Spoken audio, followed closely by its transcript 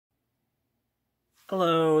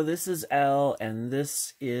Hello, this is Elle, and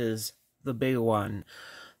this is the big one.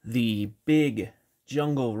 The big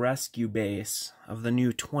jungle rescue base of the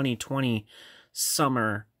new 2020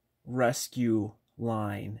 summer rescue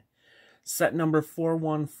line. Set number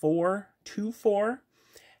 41424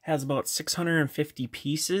 has about 650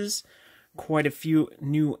 pieces, quite a few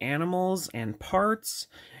new animals and parts,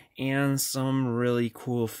 and some really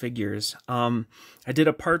cool figures. I did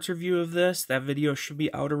a parts review of this. That video should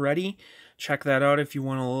be out already. Check that out if you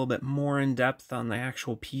want a little bit more in depth on the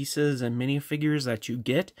actual pieces and minifigures that you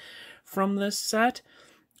get from this set.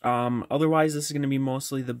 Otherwise, this is going to be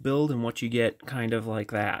mostly the build and what you get, kind of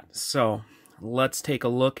like that. So let's take a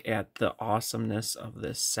look at the awesomeness of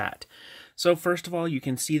this set. So first of all, you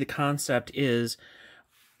can see the concept is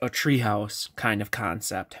a treehouse kind of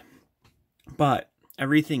concept, but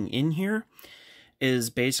everything in here is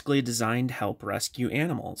basically designed to help rescue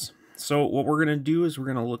animals. So what we're going to do is we're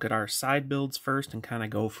going to look at our side builds first and kind of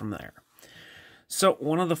go from there. So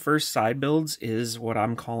one of the first side builds is what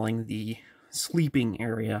I'm calling the sleeping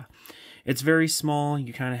area. It's very small.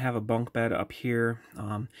 You kind of have a bunk bed up here.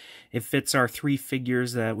 It fits our 3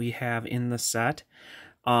 figures that we have in the set.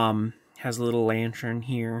 Has a little lantern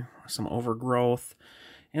here, some overgrowth,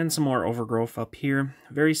 and some more overgrowth up here.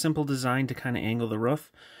 Very simple design to kind of angle the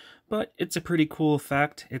roof, but it's a pretty cool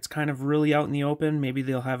effect. It's kind of really out in the open. Maybe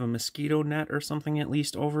they'll have a mosquito net or something at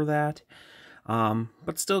least over that.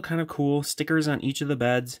 But still kind of cool. Stickers on each of the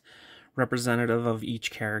beds, representative of each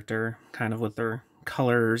character, kind of with their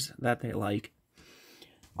colors that they like.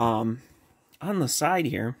 On the side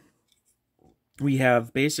here, we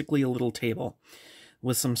have basically a little table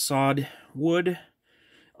with some sawed wood.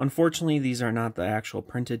 Unfortunately, these are not the actual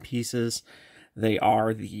printed pieces. They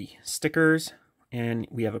are the stickers. And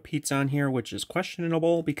we have a pizza on here, which is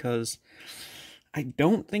questionable because I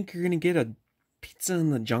don't think you're going to get a pizza in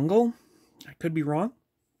the jungle. I could be wrong,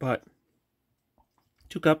 but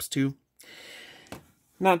 2 cups too.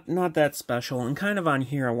 Not that special. And kind of on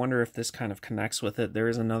here, I wonder if this kind of connects with it. There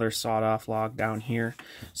is another sawed-off log down here,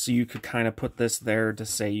 so you could kind of put this there to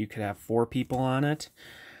say you could have 4 people on it.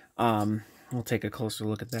 We'll take a closer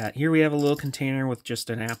look at that. Here we have a little container with just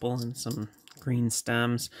an apple and some green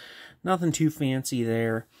stems. Nothing too fancy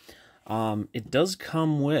there. It does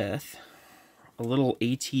come with a little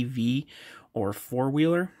ATV or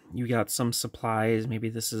 4-wheeler. You got some supplies. Maybe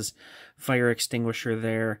this is fire extinguisher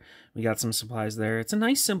there. We got some supplies there. It's a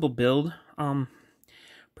nice simple build.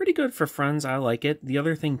 Pretty good for friends. I like it. The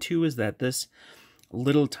other thing too is that this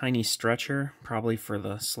little tiny stretcher, probably for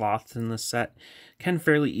the sloths in the set, can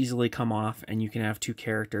fairly easily come off, and you can have 2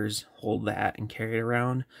 characters hold that and carry it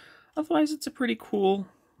around. Otherwise, it's a pretty cool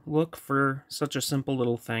look for such a simple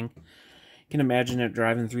little thing. You can imagine it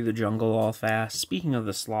driving through the jungle all fast. Speaking of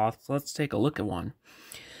the sloths, let's take a look at one.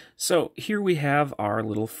 So here we have our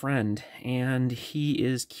little friend, and he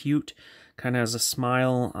is cute, kind of has a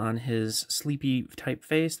smile on his sleepy type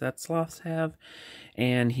face that sloths have,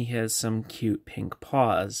 and he has some cute pink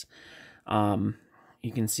paws. You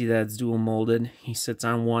can see that it's dual molded. He sits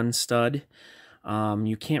on one stud.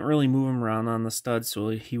 You can't really move him around on the stud, so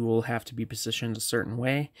he will have to be positioned a certain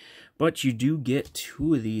way. But you do get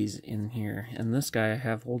 2 of these in here. And this guy I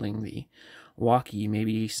have holding the walkie.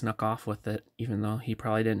 Maybe he snuck off with it, even though he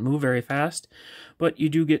probably didn't move very fast. But you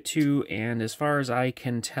do get 2, and as far as I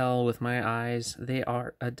can tell with my eyes, they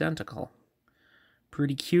are identical.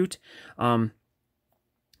 Pretty cute.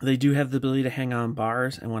 They do have the ability to hang on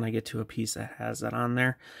bars, and when I get to a piece that has that on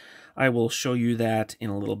there, I will show you that in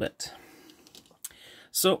a little bit.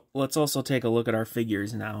 So let's also take a look at our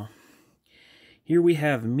figures now. Here we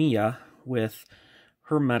have Mia with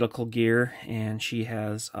her medical gear, and she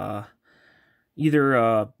has either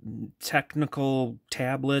a technical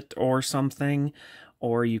tablet or something,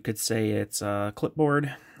 or you could say it's a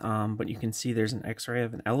clipboard, but you can see there's an x-ray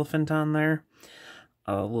of an elephant on there,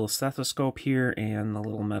 a little stethoscope here, and a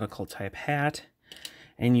little medical type hat.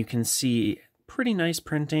 And you can see pretty nice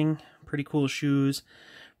printing, pretty cool shoes.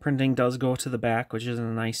 Printing does go to the back, which is a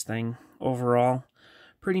nice thing overall.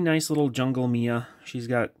 Pretty nice little jungle Mia. She's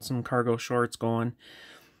got some cargo shorts going.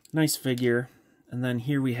 Nice figure. And then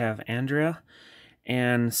here we have Andrea.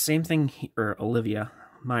 And same thing, or Olivia.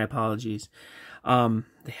 My apologies. They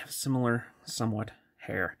have similar, somewhat,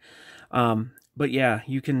 hair. But yeah,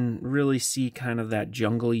 you can really see kind of that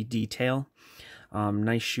jungly detail.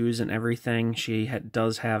 Nice shoes and everything. She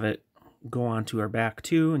does have it go onto her back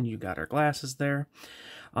too, and you got her glasses there.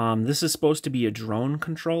 This is supposed to be a drone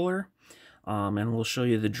controller, and we'll show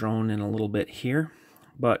you the drone in a little bit here.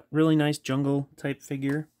 But really nice jungle type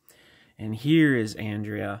figure. And here is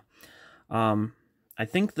Andrea. I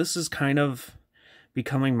think this is kind of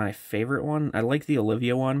becoming my favorite one. I like the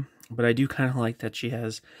Olivia one, but I do kind of like that she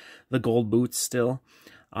has the gold boots still,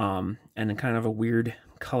 and kind of a weird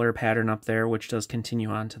color pattern up there, which does continue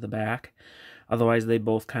on to the back. Otherwise, they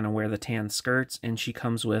both kind of wear the tan skirts, and she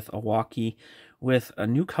comes with a walkie with a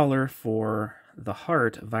new color for the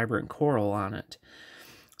heart, Vibrant Coral, on it.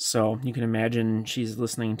 So you can imagine she's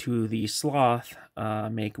listening to the sloth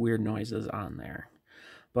make weird noises on there.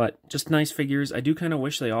 But just nice figures. I do kind of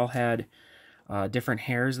wish they all had different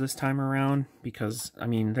hairs this time around, because, I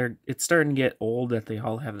mean, it's starting to get old that they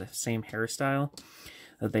all have the same hairstyle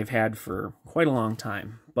that they've had for quite a long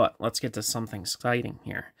time. But let's get to something exciting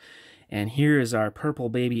here. And here is our purple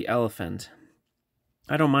baby elephant.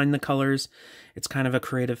 I don't mind the colors. It's kind of a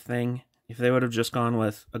creative thing. If they would have just gone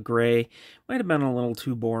with a gray, might have been a little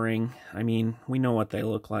too boring. I mean, we know what they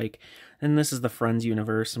look like. And this is the Friends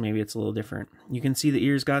universe, so maybe it's a little different. You can see the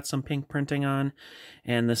ears got some pink printing on,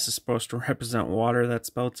 and this is supposed to represent water that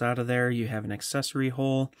spouts out of there. You have an accessory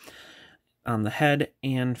hole on the head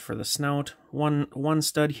and for the snout. One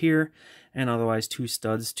stud here, and otherwise 2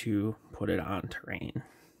 studs to put it on terrain.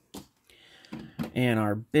 And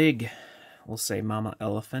our big, we'll say mama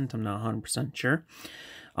elephant, I'm not 100% sure.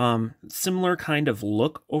 Similar kind of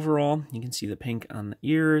look overall. You can see the pink on the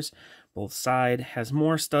ears, both sides. Has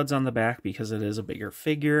more studs on the back because it is a bigger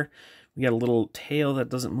figure. We got a little tail that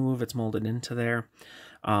doesn't move, it's molded into there.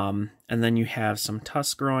 And then you have some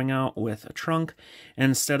tusks growing out with a trunk. And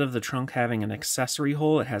instead of the trunk having an accessory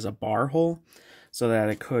hole, it has a bar hole so that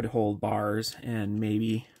it could hold bars, and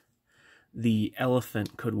maybe the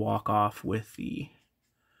elephant could walk off with the,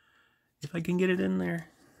 if I can get it in there,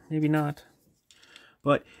 maybe not.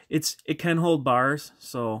 But it can hold bars,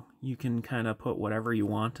 so you can kind of put whatever you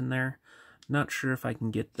want in there. Not sure if I can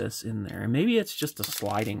get this in there. And maybe it's just a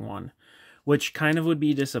sliding one, which kind of would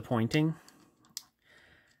be disappointing.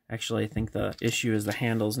 Actually, I think the issue is the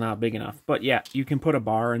handle's not big enough. But yeah, you can put a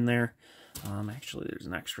bar in there. Actually, there's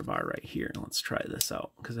an extra bar right here. Let's try this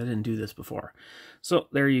out, because I didn't do this before. So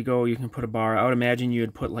there you go. You can put a bar. I would imagine you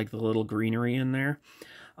would put like the little greenery in there,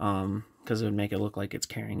 because it would make it look like it's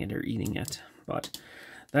carrying it or eating it. But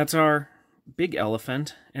that's our big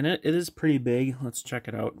elephant, and it is pretty big. Let's check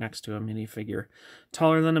it out next to a minifigure.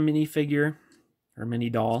 Taller than a minifigure, or mini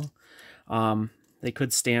doll. They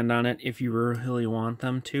could stand on it if you really want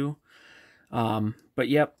them to. But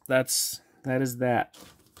yep, that is that.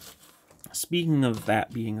 Speaking of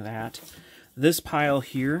that being that, this pile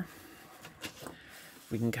here,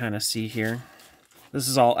 we can kind of see here, this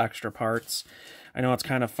is all extra parts. I know it's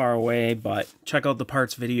kind of far away, but check out the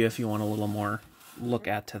parts video if you want a little more look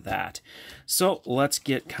at to that. So let's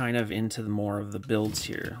get kind of into more of the builds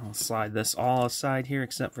here. I'll slide this all aside here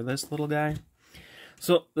except for this little guy.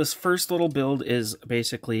 So this first little build is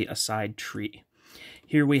basically a side tree.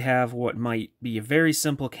 Here we have what might be a very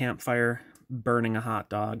simple campfire burning a hot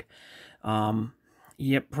dog.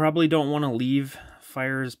 You probably don't want to leave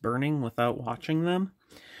fires burning without watching them.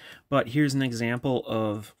 But here's an example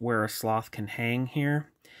of where a sloth can hang here.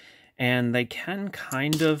 And they can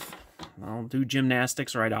kind of, well, do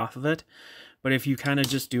gymnastics right off of it. But if you kind of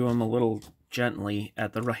just do them a little gently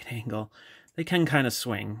at the right angle, they can kind of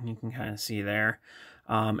swing. You can kind of see there.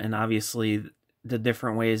 And obviously the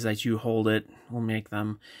different ways that you hold it will make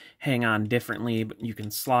them hang on differently. But you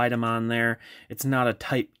can slide them on there. It's not a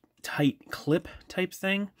tight clip type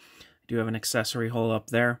thing. I do have an accessory hole up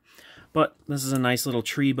there. But this is a nice little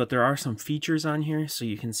tree, but there are some features on here. So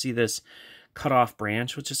you can see this cut off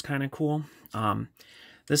branch, which is kind of cool.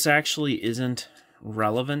 This actually isn't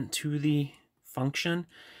relevant to the function.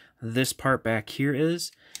 This part back here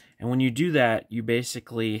is. And when you do that, you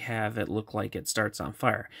basically have it look like it starts on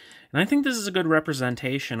fire. And I think this is a good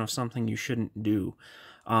representation of something you shouldn't do.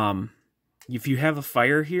 If you have a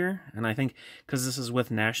fire here, and I think because this is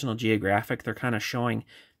with National Geographic, they're kind of showing,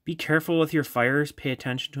 be careful with your fires, pay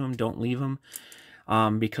attention to them, don't leave them.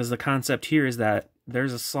 Because the concept here is that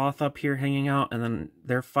there's a sloth up here hanging out, and then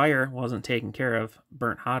their fire wasn't taken care of.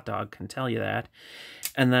 Burnt hot dog can tell you that.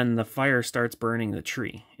 And then the fire starts burning the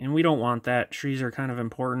tree. And we don't want that. Trees are kind of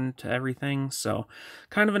important to everything. So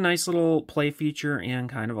kind of a nice little play feature and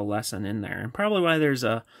kind of a lesson in there. And probably why there's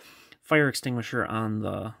a fire extinguisher on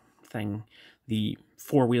the thing, the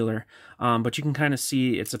four-wheeler. But you can kind of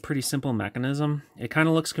see it's a pretty simple mechanism. It kind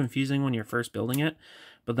of looks confusing when you're first building it.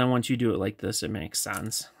 But then once you do it like this, it makes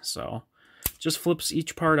sense. So just flips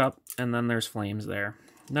each part up, and then there's flames there.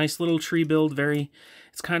 Nice little tree build.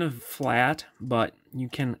 It's kind of flat, but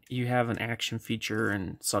you have an action feature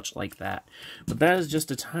and such like that. But that is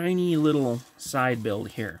just a tiny little side build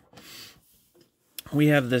here. We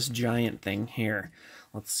have this giant thing here.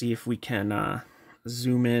 Let's see if we can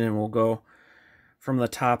zoom in, and we'll go from the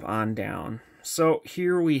top on down. So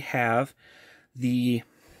here we have the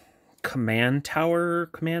command tower,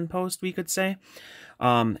 command post, we could say.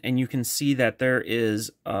 And you can see that there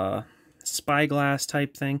is a spyglass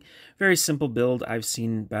type thing. Very simple build. I've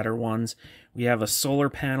seen better ones. We have a solar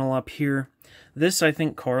panel up here. This, I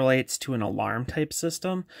think, correlates to an alarm type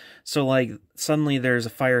system. So, like, suddenly there's a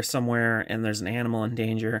fire somewhere and there's an animal in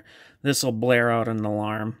danger. This will blare out an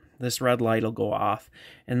alarm. This red light will go off.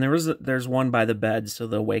 And there's one by the bed, so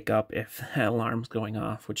they'll wake up if the alarm's going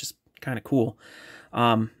off, which is kind of cool.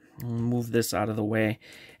 Move this out of the way.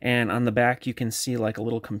 And on the back, you can see like a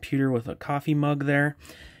little computer with a coffee mug there.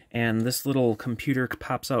 And this little computer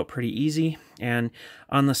pops out pretty easy. And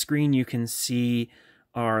on the screen, you can see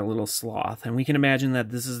our little sloth. And we can imagine that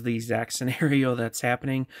this is the exact scenario that's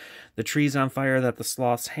happening. The tree's on fire that the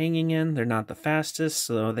sloth's hanging in. They're not the fastest,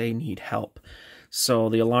 so they need help. So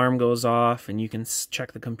the alarm goes off, and you can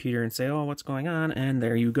check the computer and say, oh, what's going on? And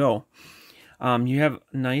there you go. You have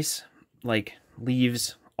nice, like,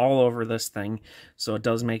 leaves all over this thing, so it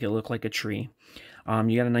does make it look like a tree.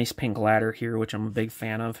 You got a nice pink ladder here, which I'm a big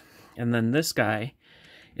fan of. And then this guy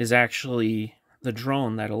is actually the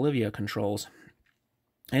drone that Olivia controls.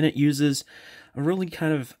 And it uses a really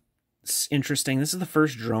kind of interesting, this is the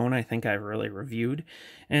first drone I think I've really reviewed,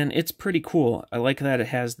 and it's pretty cool. I like that it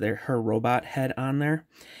has her robot head on there,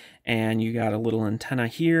 and you got a little antenna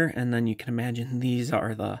here, and then you can imagine these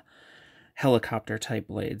are the helicopter type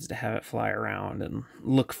blades to have it fly around and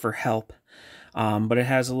look for help. But it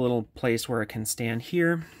has a little place where it can stand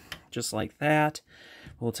here, just like that.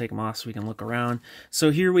 We'll take them off so we can look around. So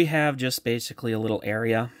here we have just basically a little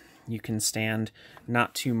area. You can stand,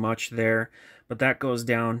 not too much there, but that goes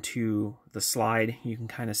down to the slide. You can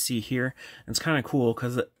kind of see here. And it's kind of cool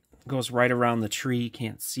because it goes right around the tree. You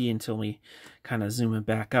can't see until we kind of zoom it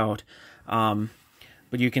back out.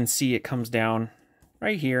 But you can see it comes down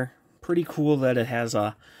right here. Pretty cool that it has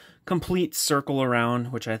a complete circle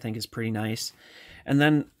around, which I think is pretty nice. And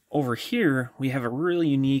then over here, we have a really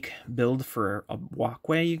unique build for a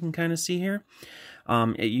walkway you can kind of see here.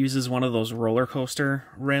 It uses one of those roller coaster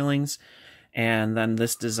railings, and then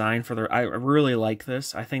this design for I really like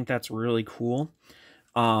this. I think that's really cool.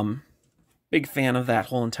 Big fan of that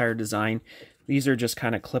whole entire design. These are just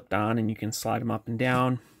kind of clipped on, and you can slide them up and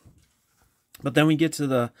down. But then we get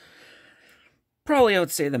to probably I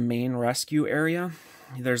would say the main rescue area.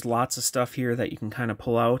 There's lots of stuff here that you can kind of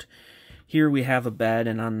pull out. Here we have a bed,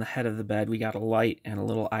 and on the head of the bed we got a light and a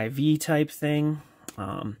little IV type thing.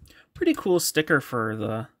 Pretty cool sticker for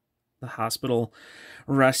the hospital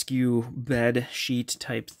rescue bed sheet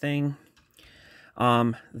type thing.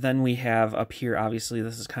 Then we have up here, obviously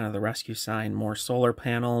this is kind of the rescue sign, more solar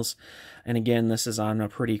panels. And again, this is on a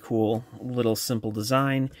pretty cool little simple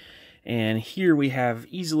design. And here we have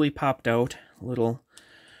easily popped out little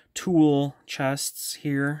tool chests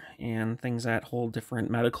here and things that hold different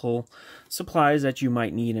medical supplies that you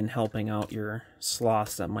might need in helping out your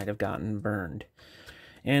sloths that might have gotten burned.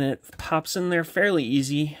 And it pops in there fairly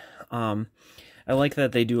easy. I like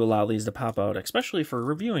that they do allow these to pop out, especially for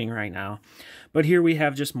reviewing right now. But here we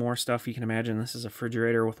have just more stuff. You can imagine this is a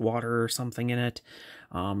refrigerator with water or something in it.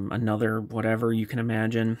 Another whatever you can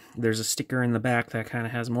imagine. There's a sticker in the back that kind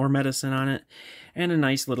of has more medicine on it. And a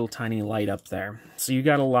nice little tiny light up there. So you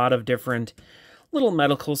got a lot of different little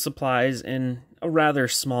medical supplies in a rather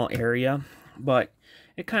small area. But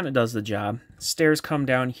it kind of does the job. Stairs come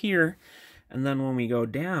down here. And then when we go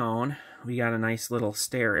down, we got a nice little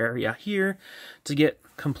stair area here to get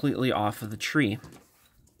completely off of the tree.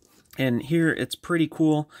 And here it's pretty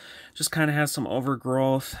cool. Just kind of has some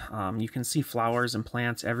overgrowth. You can see flowers and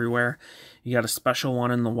plants everywhere. You got a special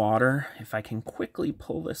one in the water. If I can quickly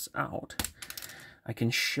pull this out, I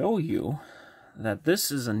can show you that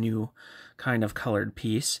this is a new kind of colored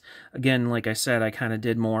piece. Again, like I said, I kind of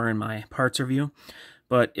did more in my parts review.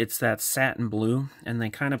 But it's that satin blue, and they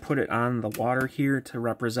kind of put it on the water here to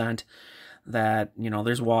represent that, you know,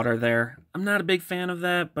 there's water there. I'm not a big fan of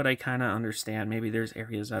that, but I kind of understand. Maybe there's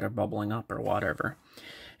areas that are bubbling up or whatever.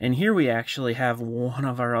 And here we actually have one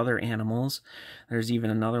of our other animals. There's even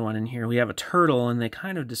another one in here. We have a turtle, and they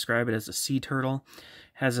kind of describe it as a sea turtle.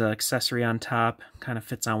 Has an accessory on top, kind of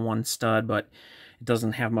fits on one stud, but it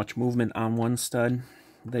doesn't have much movement on one stud.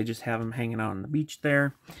 They just have them hanging out on the beach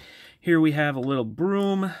there. Here we have a little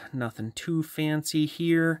broom, nothing too fancy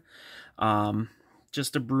here,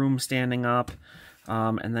 just a broom standing up,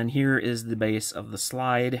 and then here is the base of the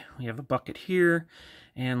slide. We have a bucket here,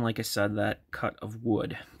 and like I said, that cut of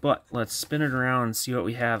wood. But let's spin it around and see what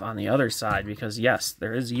we have on the other side, because yes,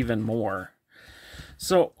 there is even more.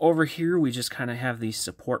 So over here we just kind of have these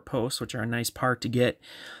support posts, which are a nice part to get.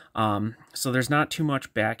 So there's not too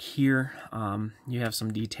much back here. You have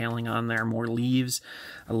some detailing on there, more leaves.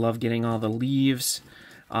 I love getting all the leaves.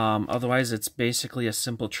 Otherwise, it's basically a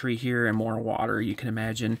simple tree here and more water. You can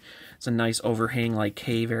imagine it's a nice overhang like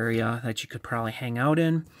cave area that you could probably hang out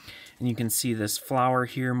in. And you can see this flower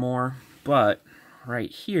here more. But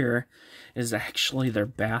right here is actually their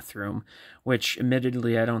bathroom, which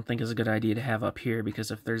admittedly I don't think is a good idea to have up here,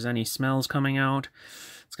 because if there's any smells coming out,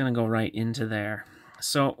 it's going to go right into there.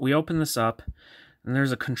 So we open this up, and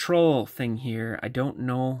there's a control thing here. I don't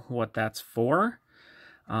know what that's for.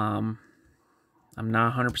 I'm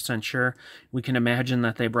not 100% sure. We can imagine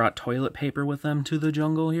that they brought toilet paper with them to the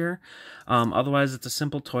jungle here. Otherwise, it's a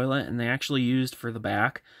simple toilet, and they actually used for the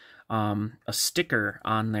back a sticker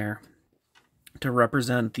on there to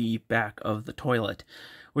represent the back of the toilet,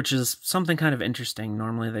 which is something kind of interesting.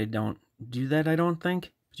 Normally they don't do that, I don't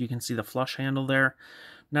think. But you can see the flush handle there.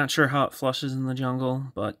 Not sure how it flushes in the jungle,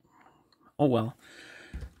 but oh well.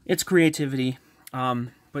 It's creativity.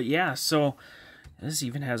 But yeah, so this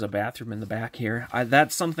even has a bathroom in the back here.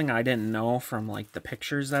 That's something I didn't know from like the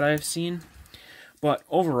pictures that I've seen. But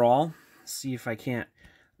overall, see if I can't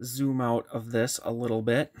zoom out of this a little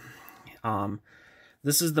bit.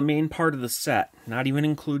 This is the main part of the set, not even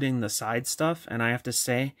including the side stuff, and I have to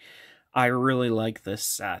say, I really like this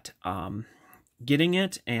set. Getting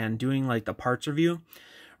it and doing like the parts review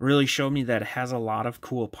really showed me that it has a lot of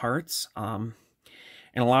cool parts, and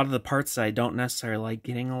a lot of the parts that I don't necessarily like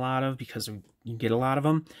getting a lot of, because you get a lot of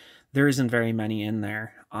them, there isn't very many in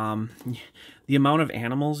there. The amount of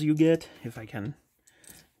animals you get, if I can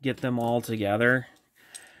get them all together,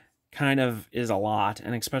 kind of is a lot,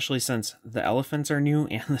 and especially since the elephants are new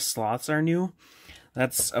and the sloths are new,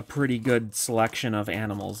 that's a pretty good selection of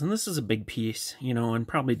animals. And this is a big piece, you know, and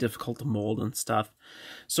probably difficult to mold and stuff.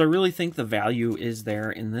 So I really think the value is there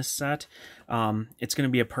in this set. It's going to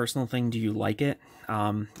be a personal thing. Do you like it?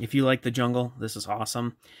 If you like the jungle, this is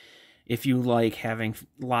awesome. If you like having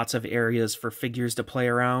lots of areas for figures to play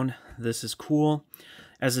around, this is cool.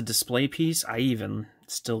 As a display piece, I even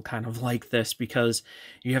still kind of like this, because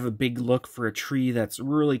you have a big look for a tree that's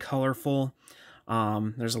really colorful.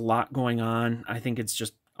 There's a lot going on. I think it's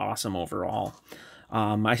just awesome overall.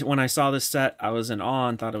 When I saw this set, I was in awe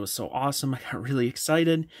and thought it was so awesome. I got really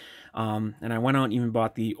excited. And I went out and even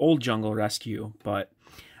bought the old Jungle Rescue. But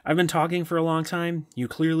I've been talking for a long time. You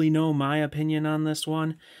clearly know my opinion on this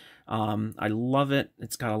one. I love it.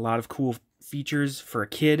 It's got a lot of cool features for a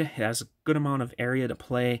kid. It has a good amount of area to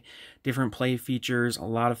play, different play features, a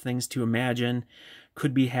lot of things to imagine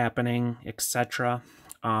could be happening, etc.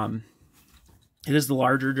 It is the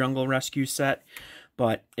larger Jungle Rescue set,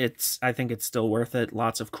 but I think it's still worth it.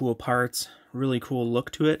 Lots of cool parts, really cool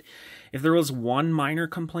look to it. If there was one minor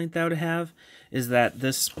complaint that I would have, is that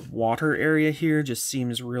this water area here just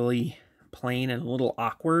seems really plain and a little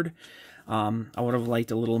awkward. I would have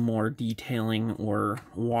liked a little more detailing or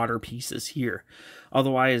water pieces here.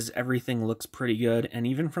 Otherwise, everything looks pretty good, and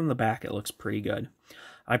even from the back, it looks pretty good.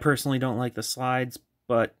 I personally don't like the slides,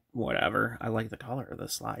 but whatever. I like the color of the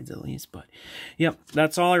slides at least. But yep,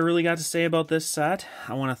 that's all I really got to say about this set.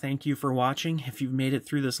 I want to thank you for watching. If you've made it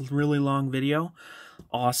through this really long video,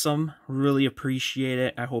 awesome. Really appreciate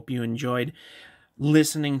it. I hope you enjoyed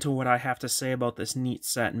listening to what I have to say about this neat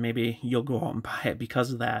set, and maybe you'll go out and buy it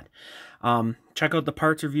because of that. Check out the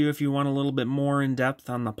parts review if you want a little bit more in depth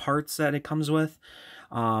on the parts that it comes with.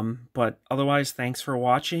 But otherwise, thanks for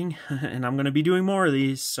watching, and I'm going to be doing more of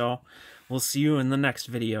these, so we'll see you in the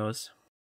next videos.